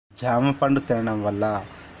జామ పండు తినడం వల్ల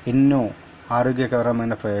ఎన్నో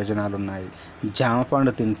ఆరోగ్యకరమైన ప్రయోజనాలు ఉన్నాయి. జామ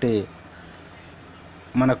పండు తింటే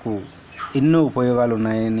మనకు ఎన్నో ఉపయోగాలు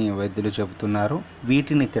ఉన్నాయని వైద్యులు చెబుతున్నారు.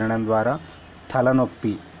 వీటిని తినడం ద్వారా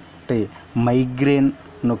తలనొప్పి అంటే మైగ్రేన్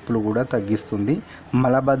నొప్పులు కూడా తగ్గిస్తుంది,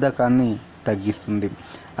 మలబద్ధకాన్ని తగ్గిస్తుంది,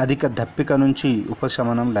 అధిక దప్పిక నుంచి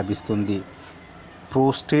ఉపశమనం లభిస్తుంది,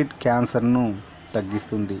 ప్రోస్టేట్ క్యాన్సర్ను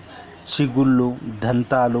తగ్గిస్తుంది, చిగుళ్ళు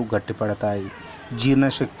దంతాలు గట్టిపడతాయి,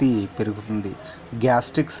 జీర్ణశక్తి పెరుగుతుంది,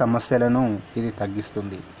 గ్యాస్ట్రిక్ సమస్యలను ఇది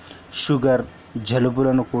తగ్గిస్తుంది, షుగర్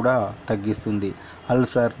జలుబులను కూడా తగ్గిస్తుంది,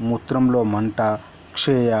 అల్సర్, మూత్రంలో మంట,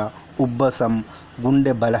 క్షయ, ఉబ్బసం,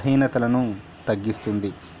 గుండె బలహీనతలను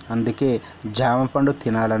తగ్గిస్తుంది. అందుకే జామ పండు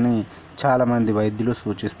తినాలని చాలామంది వైద్యులు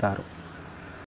సూచిస్తారు.